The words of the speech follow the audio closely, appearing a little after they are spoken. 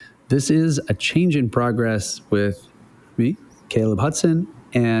This is A Change in Progress with me, Caleb Hudson,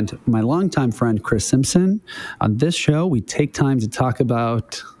 and my longtime friend, Chris Simpson. On this show, we take time to talk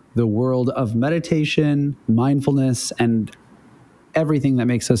about the world of meditation, mindfulness, and everything that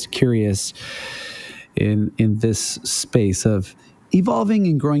makes us curious in this space of evolving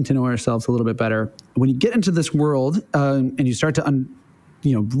and growing to know ourselves a little bit better. When you get into this world and you start to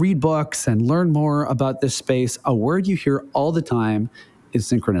read books and learn more about this space, a word you hear all the time is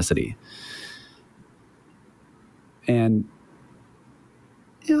synchronicity. And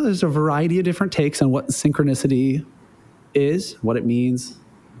there's a variety of different takes on what synchronicity is, what it means,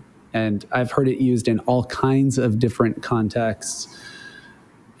 and I've heard it used in all kinds of different contexts.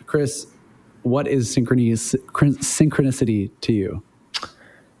 Chris, what is synchronicity to you?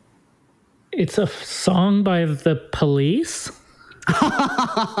 It's a song by The Police.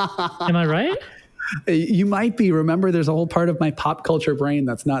 Am I right? You might be. Remember, there's a whole part of my pop culture brain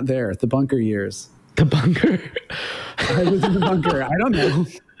that's not there. The bunker years. The bunker? I was in the bunker. I don't know.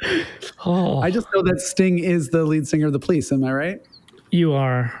 Oh. I just know that Sting is the lead singer of The Police. Am I right? You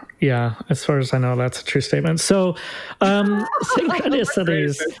are. Yeah. As far as I know, that's a true statement. So,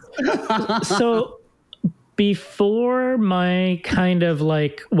 synchronicities. So, before my kind of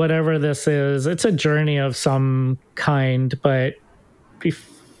like whatever this is, it's a journey of some kind, but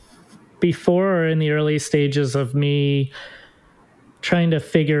before in the early stages of me trying to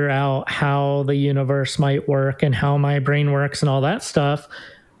figure out how the universe might work and how my brain works and all that stuff,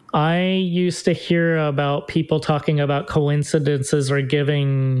 I used to hear about people talking about coincidences or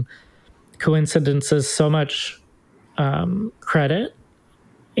giving coincidences so much credit.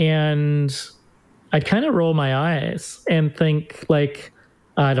 And I'd kind of roll my eyes and think like,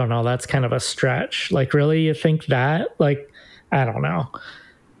 I don't know, that's kind of a stretch. Like, really, you think that? Like, I don't know.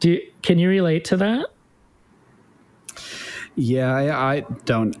 Can you relate to that? Yeah, I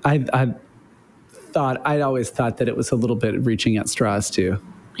don't. I'd always thought that it was a little bit reaching at straws too.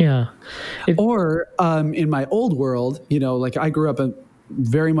 Yeah. Or in my old world, like I grew up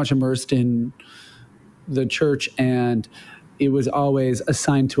very much immersed in the church, and it was always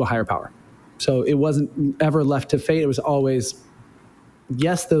assigned to a higher power. So it wasn't ever left to fate. It was always,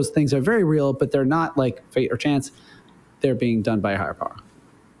 yes, those things are very real, but they're not like fate or chance. They're being done by a higher power.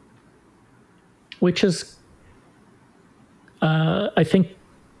 Which is, I think,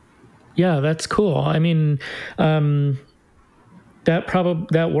 yeah, that's cool. I mean, that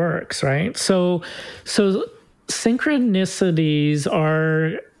works, right? So synchronicities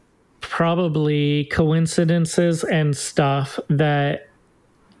are probably coincidences and stuff that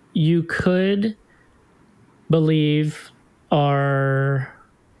you could believe are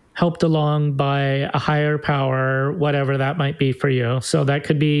helped along by a higher power, whatever that might be for you. So that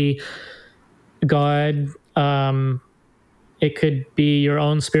could be God. It could be your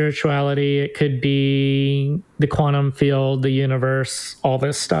own spirituality. It could be the quantum field, the universe, all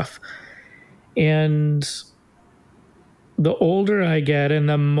this stuff. And the older I get and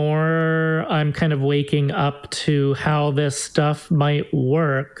the more I'm kind of waking up to how this stuff might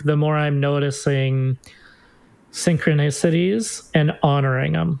work, the more I'm noticing synchronicities and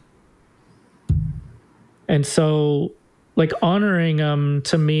honoring them. And so, like, honoring them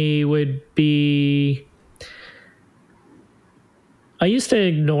to me would be, I used to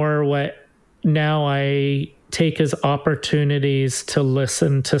ignore what now I take as opportunities to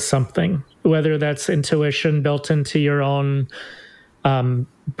listen to something, whether that's intuition built into your own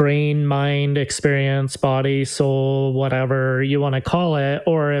brain, mind, experience, body, soul, whatever you want to call it,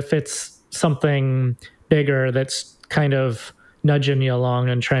 or if it's something bigger that's kind of nudging you along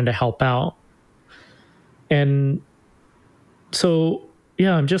and trying to help out. And so,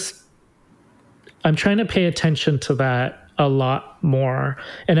 yeah, I'm trying to pay attention to that a lot more.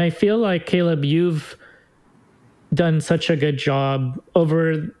 And I feel like, Caleb, you've done such a good job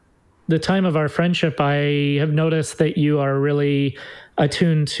over the time of our friendship. I have noticed that you are really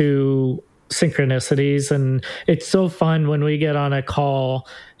attuned to synchronicities, and it's so fun when we get on a call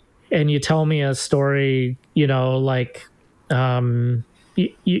and you tell me a story, like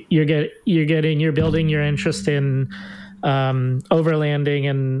you're building your interest in overlanding,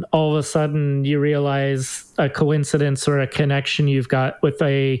 and all of a sudden you realize a coincidence or a connection you've got with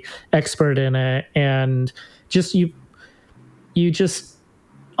a expert in it, and just you just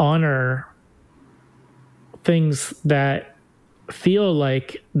honor things that feel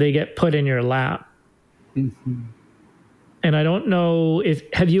like they get put in your lap. Mm-hmm. And I don't know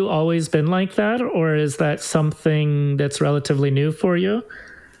have you always been like that, or is that something that's relatively new for you?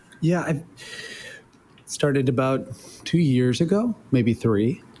 Yeah, I started about 2 years ago, maybe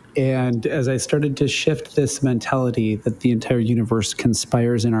 3. And as I started to shift this mentality that the entire universe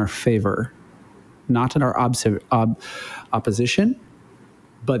conspires in our favor, not in our opposition,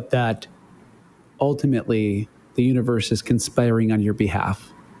 but that ultimately the universe is conspiring on your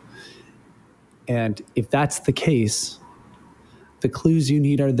behalf. And if that's the case, the clues you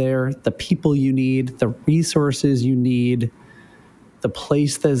need are there, the people you need, the resources you need, the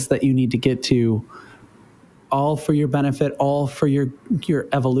places that you need to get to, all for your benefit, all for your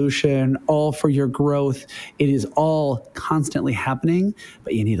evolution, all for your growth. It is all constantly happening,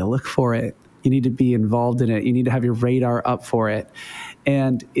 but you need to look for it. You need to be involved in it. You need to have your radar up for it.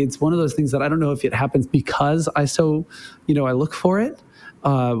 And it's one of those things that I don't know if it happens because I look for it,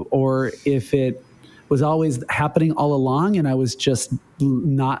 or if it was always happening all along and I was just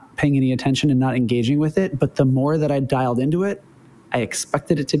not paying any attention and not engaging with it. But the more that I dialed into it, I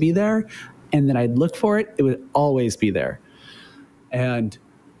expected it to be there, and then I'd look for it. It would always be there. And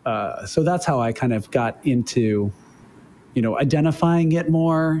so that's how I kind of got into, identifying it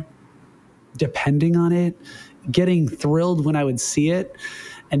more, depending on it, getting thrilled when I would see it,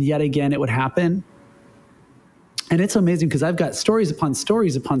 and yet again, it would happen. And it's amazing because I've got stories upon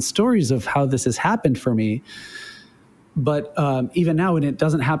stories upon stories of how this has happened for me. But even now, when it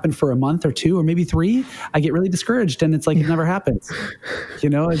doesn't happen for a month or two or maybe 3, I get really discouraged, and it's like it never happens.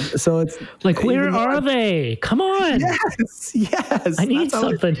 So it's like, where are they? Come on! Yes. I need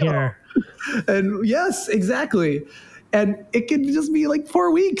something here. And yes, exactly. And it can just be like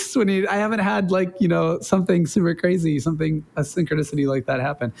 4 weeks when I haven't had something super crazy, a synchronicity like that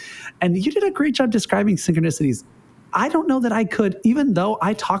happen. And you did a great job describing synchronicities. I don't know that I could, even though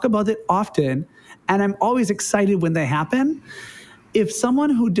I talk about it often, and I'm always excited when they happen. If someone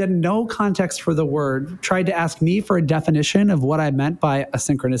who did no context for the word tried to ask me for a definition of what I meant by a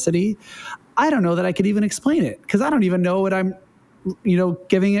synchronicity, I don't know that I could even explain it, because I don't even know what I'm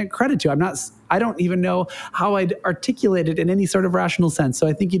giving it credit to. I don't even know how I'd articulate it in any sort of rational sense. So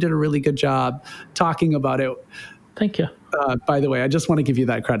I think you did a really good job talking about it. Thank you. By the way, I just want to give you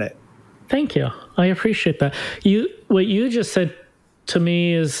that credit. Thank you. I appreciate that. What you just said to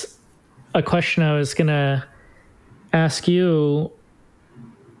me is a question I was going to ask you.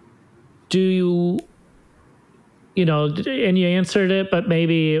 Do you, and you answered it, but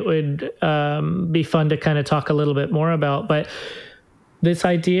maybe it would be fun to kind of talk a little bit more about. But this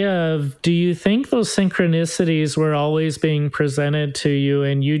idea of, do you think those synchronicities were always being presented to you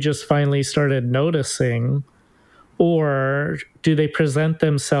and you just finally started noticing? Or do they present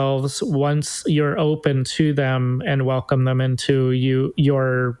themselves once you're open to them and welcome them into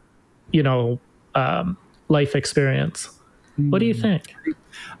your life experience? What do you think?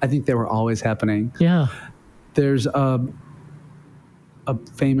 I think they were always happening. Yeah. There's a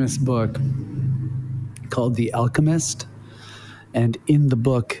famous book called The Alchemist. And in the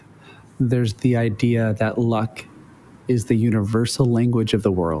book, there's the idea that luck is the universal language of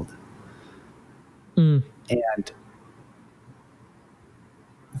the world. And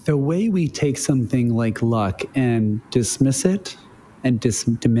the way we take something like luck and dismiss it and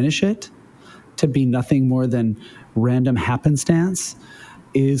diminish it to be nothing more than random happenstance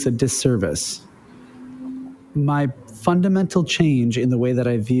is a disservice. My fundamental change in the way that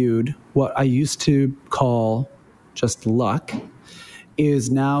I viewed what I used to call just luck is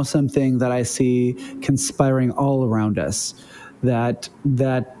now something that I see conspiring all around us, that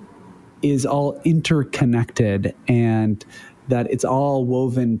is all interconnected and that it's all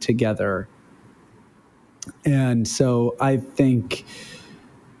woven together. And so I think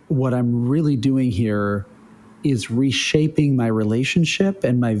what I'm really doing here is reshaping my relationship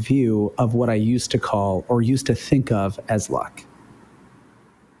and my view of what I used to call or used to think of as luck.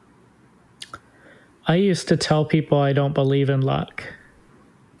 I used to tell people I don't believe in luck,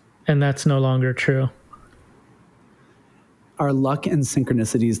 and that's no longer true. Are luck and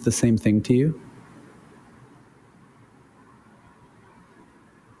synchronicities the same thing to you?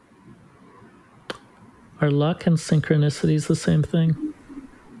 Are luck and synchronicities the same thing?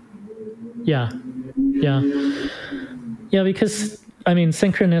 Yeah, because,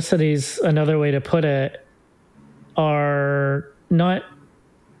 synchronicities, another way to put it, are not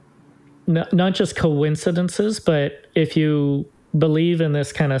just coincidences, but if you believe in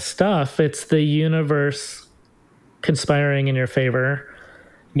this kind of stuff, it's the universe conspiring in your favor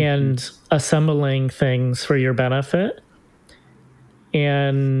and assembling things for your benefit.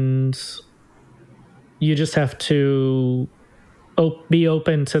 And you just have to be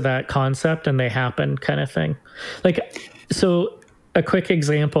open to that concept and they happen, kind of thing. So a quick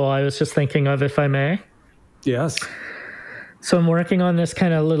example I was just thinking of, if I may. Yes. So I'm working on this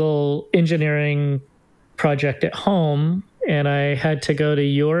kind of little engineering project at home, and I had to go to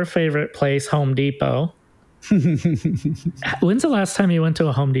your favorite place, Home Depot. When's the last time you went to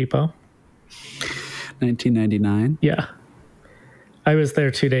a Home Depot? 1999. Yeah. I was there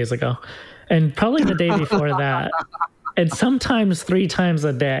 2 days ago, and probably the day before that, and sometimes 3 times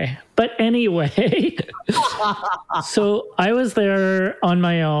a day. But anyway, so I was there on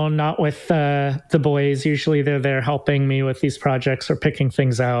my own, not with the boys. Usually they're there helping me with these projects or picking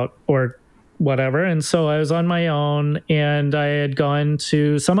things out or whatever. And so I was on my own, and I had gone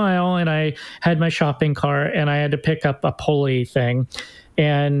to some aisle, and I had my shopping cart, and I had to pick up a pulley thing.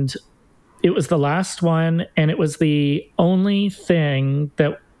 And it was the last one, and it was the only thing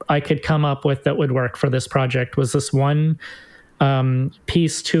that I could come up with that would work for this project, was this one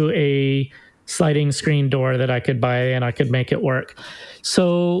piece to a sliding screen door that I could buy, and I could make it work.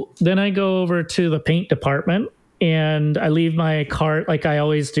 So then I go over to the paint department, and I leave my cart like I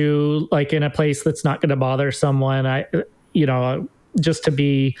always do, like in a place that's not going to bother someone, just to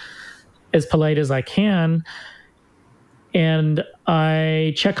be as polite as I can. And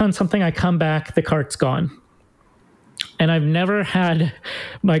I check on something, I come back, the cart's gone. And I've never had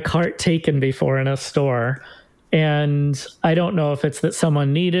my cart taken before in a store. And I don't know if it's that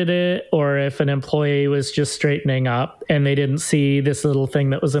someone needed it or if an employee was just straightening up and they didn't see this little thing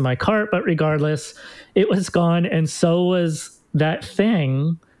that was in my cart. But regardless, it was gone. And so was that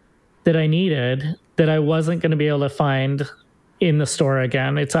thing that I needed that I wasn't going to be able to find in the store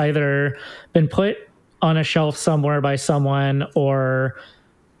again. It's either been put on a shelf somewhere by someone, or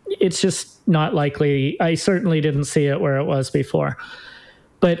it's just not likely. I certainly didn't see it where it was before.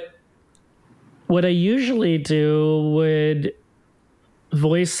 But what I usually do would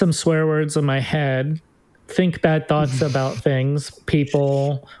voice some swear words in my head, think bad thoughts about things,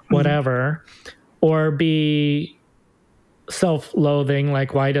 people, whatever, or be self-loathing,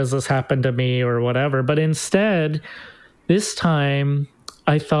 like, why does this happen to me or whatever. But instead, this time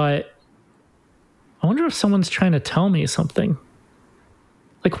I thought, I wonder if someone's trying to tell me something.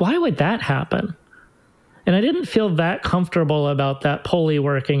 Like, why would that happen? And I didn't feel that comfortable about that pulley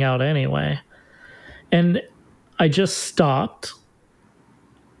working out anyway. And I just stopped,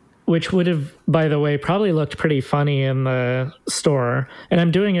 which would have, by the way, probably looked pretty funny in the store. And I'm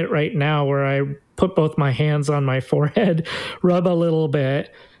doing it right now where I put both my hands on my forehead, rub a little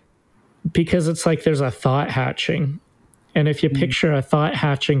bit, because it's like there's a thought hatching. And if you picture a thought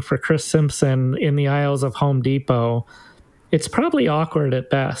hatching for Chris Simpson in the aisles of Home Depot, it's probably awkward at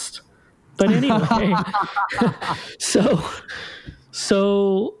best. But anyway,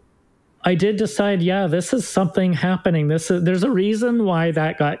 so I did decide, yeah, this is something happening. There's a reason why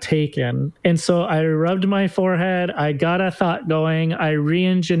that got taken. And so I rubbed my forehead. I got a thought going. I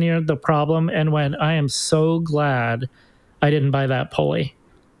re-engineered the problem and went, I am so glad I didn't buy that pulley.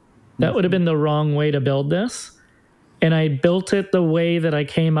 That would have been the wrong way to build this. And I built it the way that I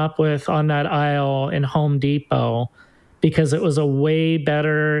came up with on that aisle in Home Depot, because it was a way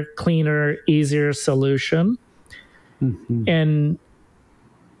better, cleaner, easier solution. Mm-hmm. And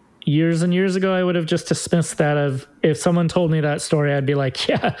years and years ago, I would have just dismissed that. If someone told me that story, I'd be like,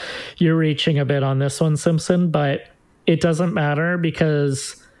 yeah, you're reaching a bit on this one, Simpson. But it doesn't matter,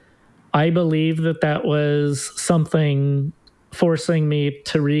 because I believe that was something forcing me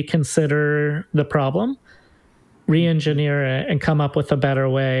to reconsider the problem, re-engineer it, and come up with a better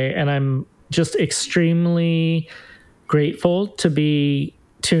way. And I'm just extremely grateful to be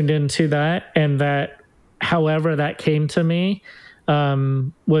tuned into that, and that however that came to me,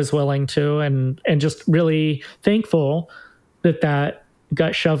 was willing to, and just really thankful that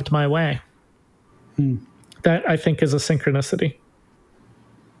got shoved my way. That, I think, is a synchronicity.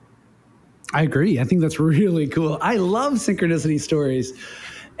 I agree. I think that's really cool. I love synchronicity stories.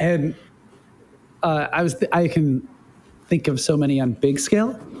 And I can think of so many on big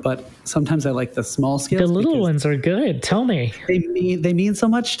scale, but sometimes I like the small scale. The little ones are good. Tell me. They mean so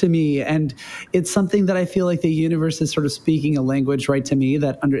much to me, and it's something that I feel like the universe is sort of speaking a language right to me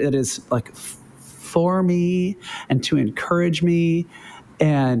that is like for me and to encourage me.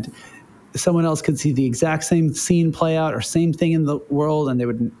 And someone else could see the exact same scene play out or same thing in the world, and they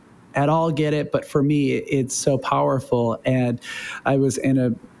wouldn't at all get it. But for me, it's so powerful. And I was in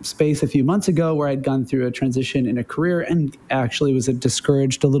a space a few months ago where I'd gone through a transition in a career and actually was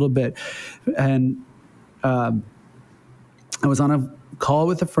discouraged a little bit. And I was on a call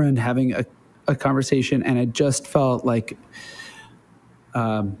with a friend having a conversation, and I just felt like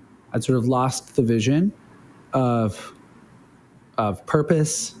I'd sort of lost the vision of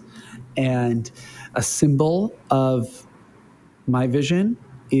purpose, and a symbol of my vision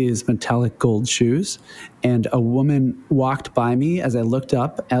is metallic gold shoes. And a woman walked by me as I looked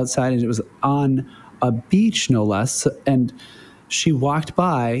up outside, and it was on a beach, no less, and she walked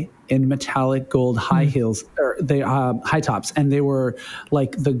by in metallic gold high heels, or they high tops, and they were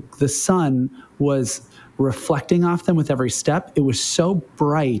like the sun was reflecting off them with every step. It was so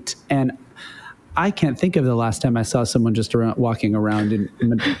bright, and I can't think of the last time I saw someone just walking around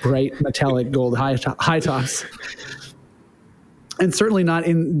in bright metallic gold high tops, and certainly not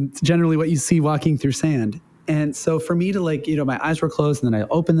in generally what you see walking through sand. And so for me to my eyes were closed, and then I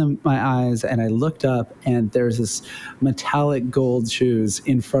opened my eyes and I looked up, and there's this metallic gold shoes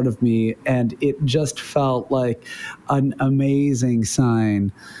in front of me. And it just felt like an amazing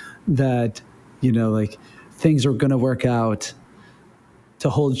sign that, things are going to work out, to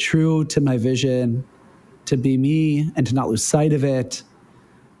hold true to my vision, to be me and to not lose sight of it.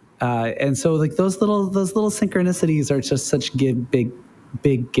 And so those little synchronicities are just such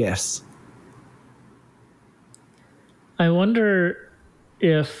big gifts. I wonder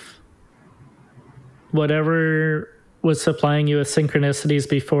if whatever was supplying you with synchronicities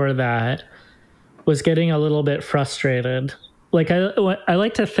before that was getting a little bit frustrated. Like I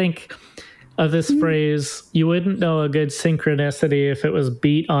like to think of this phrase, you wouldn't know a good synchronicity if it was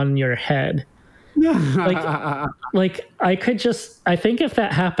beat on your head. like I think if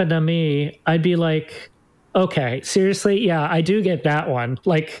that happened to me, I'd be like, okay, seriously, yeah, I do get that one.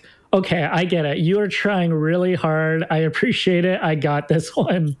 Like, okay, I get it. You are trying really hard. I appreciate it. I got this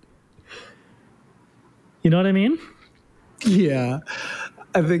one. You know what I mean? Yeah.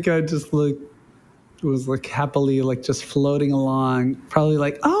 I think I just was happily just floating along,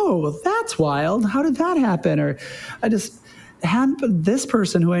 probably oh, well, that's wild. How did that happen? Or I just this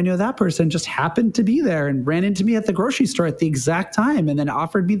person who I know, that person just happened to be there and ran into me at the grocery store at the exact time and then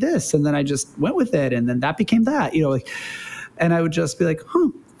offered me this. And then I just went with it. And then that became that, and I would just be like,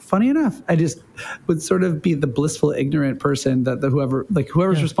 funny enough. I just would sort of be the blissful, ignorant person that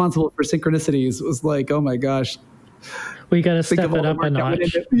whoever's responsible for synchronicities was like, oh my gosh. We got to step it up a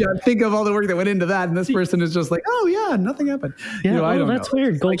notch. Think of all the work that went into that. And this person is just like, oh yeah, nothing happened. Yeah, I don't know. That's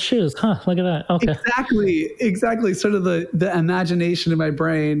weird. Gold shoes. Huh, look at that. Okay. Exactly. Sort of the imagination in my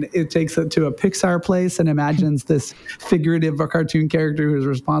brain, it takes it to a Pixar place and imagines this figurative cartoon character who's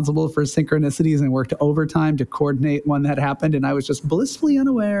responsible for synchronicities and worked overtime to coordinate one that happened. And I was just blissfully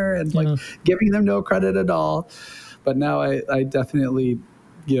unaware and giving them no credit at all. But now I definitely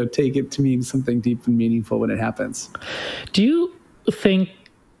take it to mean something deep and meaningful when it happens. Do you think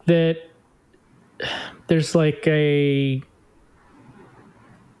that there's a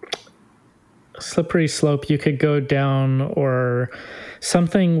slippery slope you could go down, or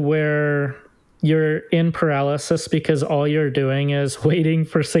something where you're in paralysis because all you're doing is waiting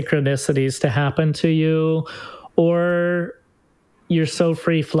for synchronicities to happen to you, or you're so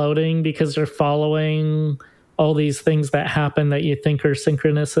free floating because you're following all these things that happen that you think are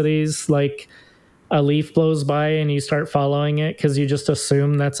synchronicities, like a leaf blows by and you start following it because you just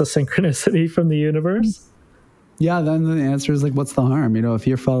assume that's a synchronicity from the universe? Yeah, then the answer is what's the harm? If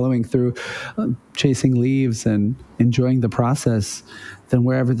you're following through, chasing leaves and enjoying the process, then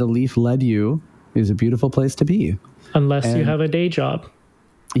wherever the leaf led you is a beautiful place to be. Unless you have a day job.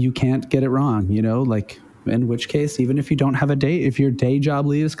 You can't get it wrong, in which case, even if you don't have a day, if your day job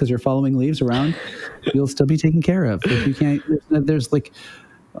leaves because you're following leaves around, you'll still be taken care of. If you can't,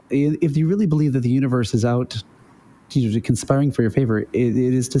 if you really believe that the universe is out conspiring for your favor, it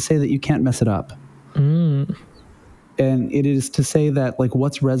is to say that you can't mess it up. And it is to say that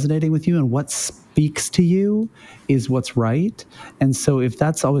what's resonating with you and what speaks to you is what's right. And so if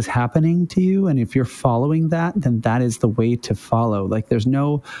that's always happening to you and if you're following that, then that is the way to follow.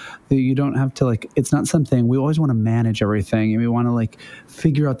 You don't have to it's not something, we always want to manage everything and we want to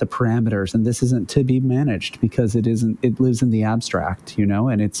figure out the parameters, and this isn't to be managed because it lives in the abstract,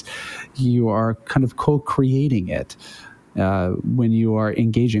 and you are kind of co-creating it when you are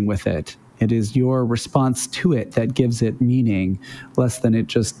engaging with it. It is your response to it that gives it meaning, less than it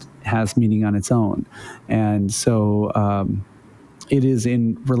just has meaning on its own. And so it is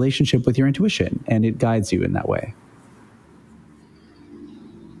in relationship with your intuition, and it guides you in that way.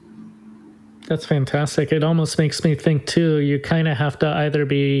 That's fantastic. It almost makes me think, too, you kind of have to either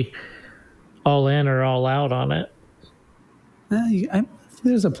be all in or all out on it.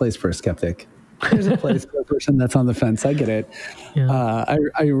 There's a place for a skeptic. There's a place for a person that's on the fence. I get it. Yeah.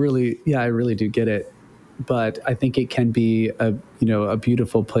 I really do get it. But I think it can be a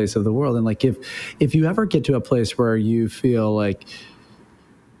beautiful place of the world. And if you ever get to a place where you feel like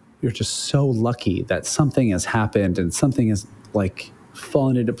you're just so lucky that something has happened and something has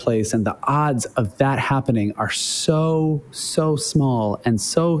fallen into place, and the odds of that happening are so small and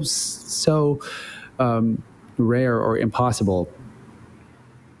so rare or impossible,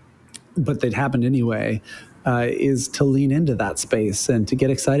 but they'd happened anyway, is to lean into that space and to get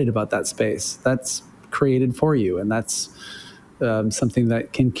excited about that space. That's created for you, and that's something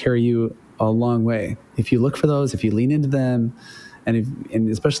that can carry you a long way. If you look for those, if you lean into them, and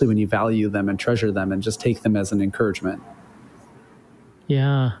especially when you value them and treasure them and just take them as an encouragement.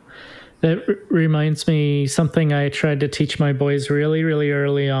 Yeah. That reminds me, something I tried to teach my boys really, really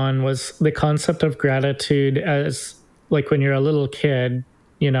early on was the concept of gratitude as like when you're a little kid,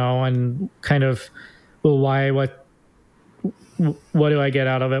 and kind of, well, why, what do I get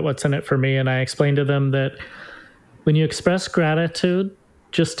out of it? What's in it for me? And I explained to them that when you express gratitude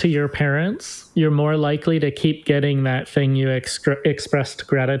just to your parents, you're more likely to keep getting that thing you expressed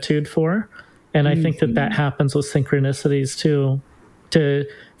gratitude for. And I think that happens with synchronicities too. To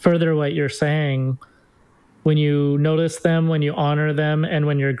further what you're saying, when you notice them, when you honor them, and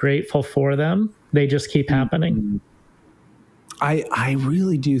when you're grateful for them, they just keep happening. I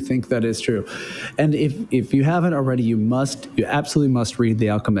really do think that is true. And if you haven't already, you absolutely must read The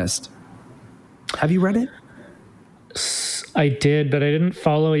Alchemist. Have you read it? I did, but I didn't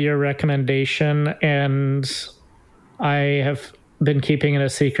follow your recommendation, and I have been keeping it a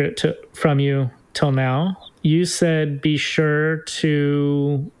secret from you till now. You said be sure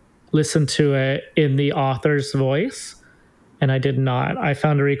to listen to it in the author's voice, and I did not. I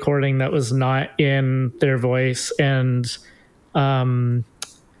found a recording that was not in their voice, and I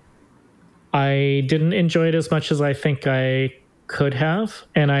didn't enjoy it as much as I think I could have,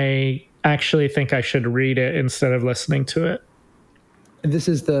 and I actually think I should read it instead of listening to it. This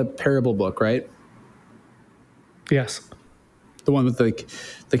is the parable book, right? Yes. The one with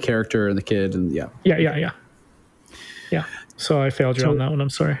the character and the kid and Yeah. So I failed you on that one. I'm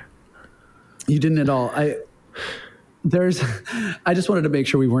sorry. You didn't at all. I just wanted to make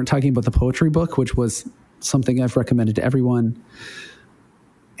sure we weren't talking about the poetry book, which was something I've recommended to everyone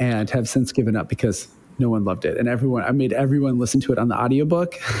and have since given up because no one loved it. And I made everyone listen to it on the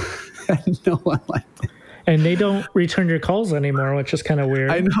audiobook and no one liked it. And they don't return your calls anymore, which is kind of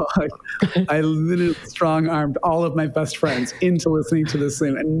weird. I know. I literally strong-armed all of my best friends into listening to this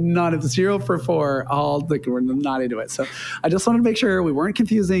thing, and not at 0 for 4, all like we're not into it. So I just wanted to make sure we weren't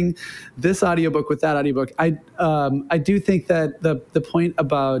confusing this audiobook with that audiobook. I do think that the point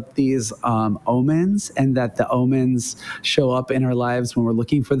about these omens, and that the omens show up in our lives when we're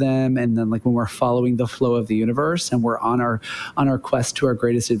looking for them, and then like when we're following the flow of the universe and we're on our quest to our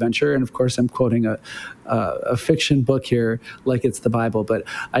greatest adventure. And of course, I'm quoting a fiction book here, like it's the Bible, but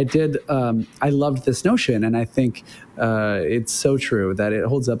I loved this notion, and I think it's so true that it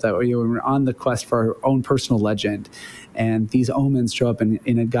holds up that way. We're on the quest for our own personal legend, and these omens show up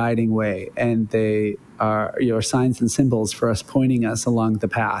in a guiding way, and they are signs and symbols for us, pointing us along the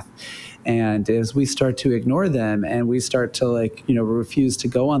path. And as we start to ignore them and we start to refuse to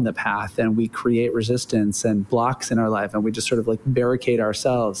go on the path, and we create resistance and blocks in our life, and we just sort of barricade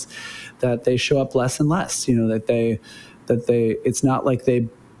ourselves, that they show up less and less, that they it's not like they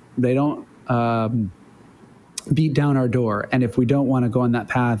don't beat down our door. And if we don't want to go on that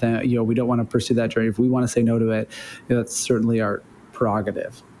path, and we don't want to pursue that journey, if we want to say no to it, that's certainly our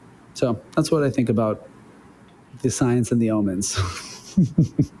prerogative. So that's what I think about the signs and the omens.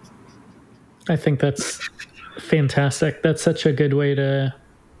 I think that's fantastic. That's such a good way to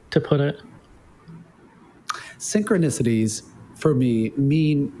put it. Synchronicities for me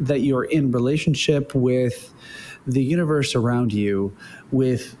mean that you're in relationship with the universe around you,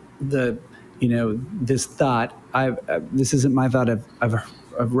 with the this thought. This isn't my thought.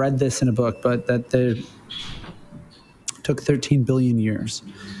 I've read this in a book, but that took 13 billion years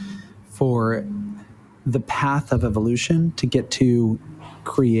for the path of evolution to get to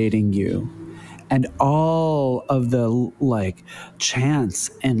creating you. And all of the chance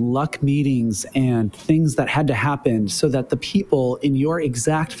and luck meetings and things that had to happen so that the people in your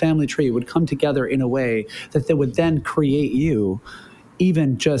exact family tree would come together in a way that they would then create you.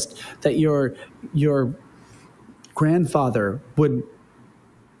 Even just that your grandfather would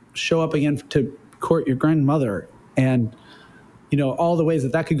show up again to court your grandmother, and all the ways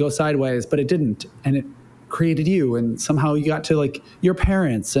that could go sideways, but it didn't, and it created you, and somehow you got to your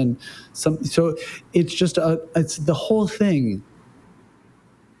parents, and so it's just it's the whole thing.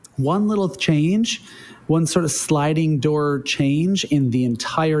 One little change, one sort of sliding door change in the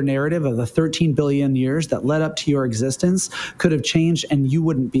entire narrative of the 13 billion years that led up to your existence could have changed, and you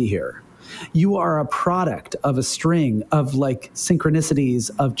wouldn't be here. You are a product of a string of synchronicities,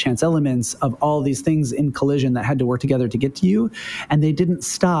 of chance elements, of all these things in collision that had to work together to get to you, and they didn't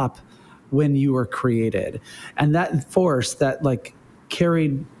stop when you were created. And that force that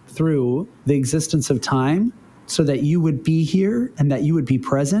carried through the existence of time so that you would be here and that you would be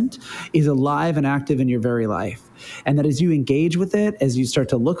present is alive and active in your very life. And that as you engage with it, as you start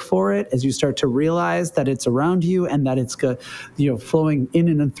to look for it, as you start to realize that it's around you and that it's flowing in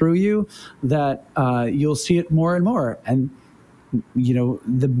and through you, that you'll see it more and more. And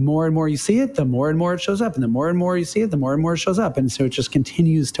the more and more you see it, the more and more it shows up. And the more and more you see it, the more and more it shows up. And so it just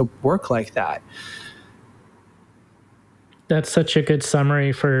continues to work like that. That's such a good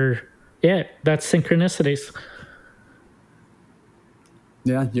summary that's synchronicities.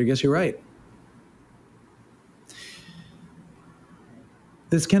 Yeah, I guess you're right.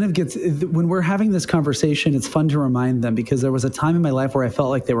 This kind of gets, when we're having this conversation, it's fun to remind them, because there was a time in my life where I felt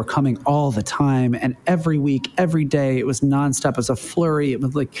like they were coming all the time, and every week, every day, it was nonstop. It was a flurry. It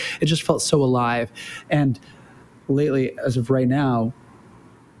was like, it just felt so alive. And lately, as of right now,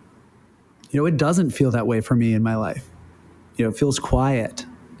 it doesn't feel that way for me in my life. It feels quiet,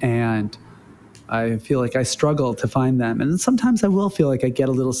 and I feel like I struggle to find them. And sometimes I will feel like I get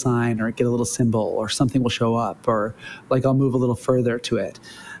a little sign or I get a little symbol or something will show up, or like I'll move a little further to it.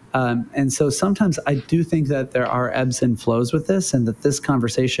 And so sometimes I do think that there are ebbs and flows with this, and that this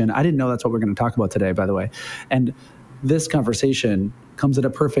conversation, I didn't know that's what we're going to talk about today, by the way. And this conversation comes at a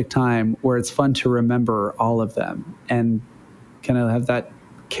perfect time where it's fun to remember all of them and kind of have that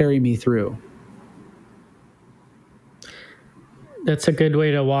carry me through. That's a good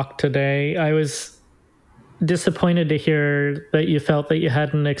way to walk today. I was disappointed to hear that you felt that you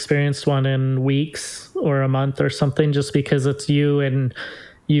hadn't experienced one in weeks or a month or something, just because it's you and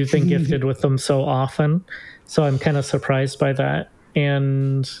you've been gifted with them so often. So I'm kind of surprised by that.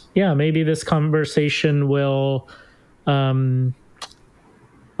 And yeah, maybe this conversation will reignite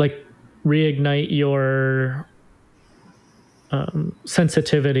your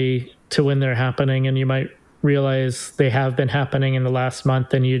sensitivity to when they're happening, and you might realize they have been happening in the last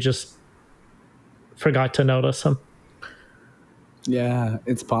month and you just forgot to notice them. Yeah,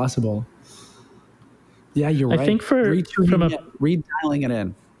 it's possible. Yeah, you're right. I think redialing it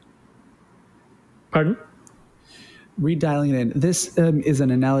in. Pardon? Redialing it in. This is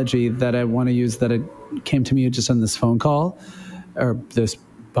an analogy that I want to use that it came to me just on this phone call or this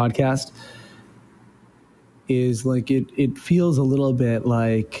podcast. Is like it feels a little bit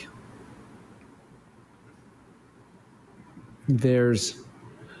like there's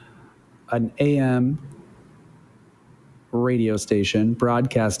an AM radio station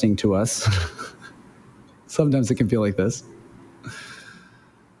broadcasting to us. Sometimes it can feel like this.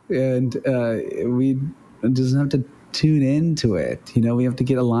 And we just have to tune into it. We have to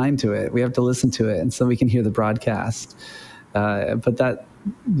get aligned to it. We have to listen to it. And so we can hear the broadcast. But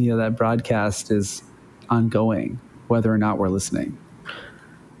that broadcast is ongoing, whether or not we're listening.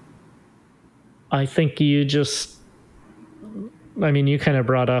 I think you kind of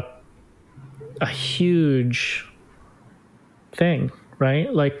brought up a huge thing,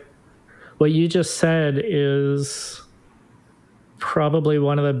 right? Like what you just said is probably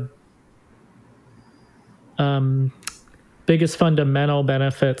one of the biggest fundamental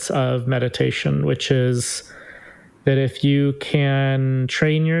benefits of meditation, which is that if you can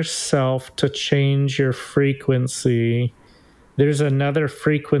train yourself to change your frequency, there's another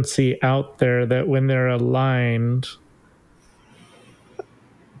frequency out there that when they're aligned,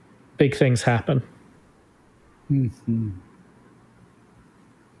 big things happen. Mm-hmm.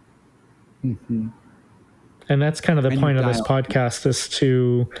 Mm-hmm. And that's kind of the point of this podcast, is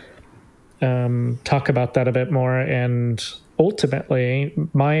to talk about that a bit more. And ultimately,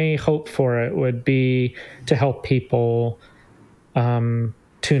 my hope for it would be to help people tune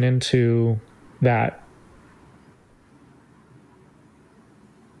into that.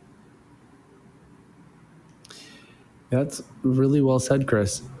 That's really well said,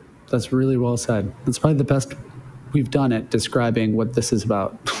 Chris. That's really well said. That's probably the best we've done at describing what this is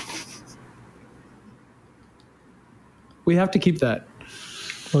about. We have to keep that.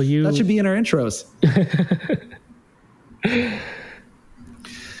 Well, that should be in our intros.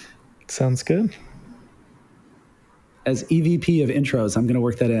 Sounds good. As EVP of intros, I'm going to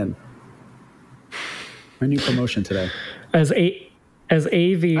work that in. My new promotion today. As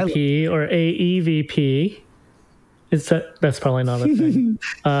AVP or AEVP. That's probably not a thing.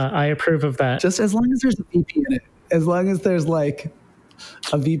 I approve of that. Just as long as there's a VP in it. As long as there's like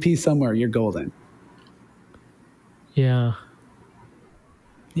a VP somewhere, you're golden. Yeah.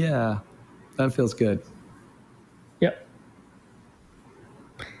 Yeah. That feels good. Yep.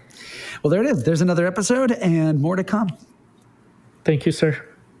 Well, there it is. There's another episode and more to come. Thank you, sir.